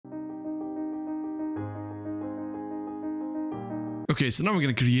Okay, so now we're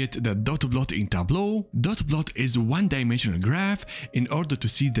going to create the dot plot in Tableau. Dot plot is one-dimensional graph in order to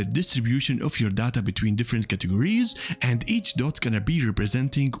see the distribution of your data between different categories, and each dot going to be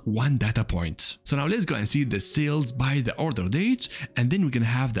representing one data point. So now let's go and see the sales by the order date, and then we're going to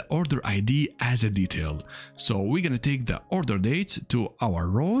have the order ID as a detail. So we're going to take the order date to our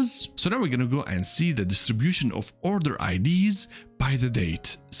rows. So now we're going to go and see the distribution of order IDs by the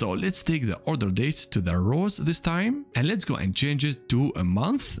date. So let's take the order date to the rows this time, and let's go and change it to a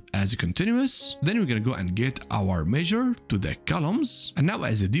month as a continuous. Then we're going to go and get our measure to the columns, and now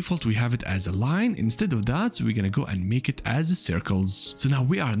as a default we have it as a line. Instead of that, we're going to go and make it as circles. So now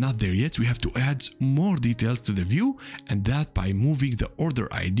we are not there yet. We have to add more details to the view, and that by moving the order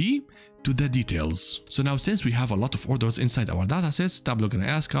ID to the details. So now since we have a lot of orders inside our datasets, Tableau gonna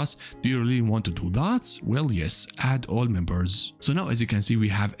ask us, do you really want to do that? Well, yes, add all members. So now as you can see, we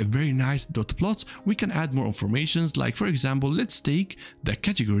have a very nice dot plot. We can add more informations, like for example, let's take the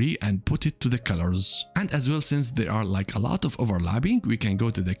category and put it to the colors. And as well, since there are like a lot of overlapping, we can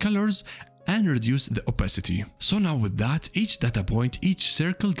go to the colors and reduce the opacity. So now with that, each data point, each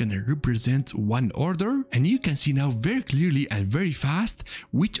circle gonna represent one order, and you can see now very clearly and very fast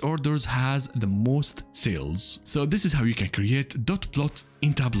which orders has the most sales. So this is how you can create dot plot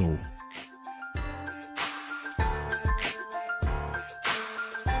in Tableau.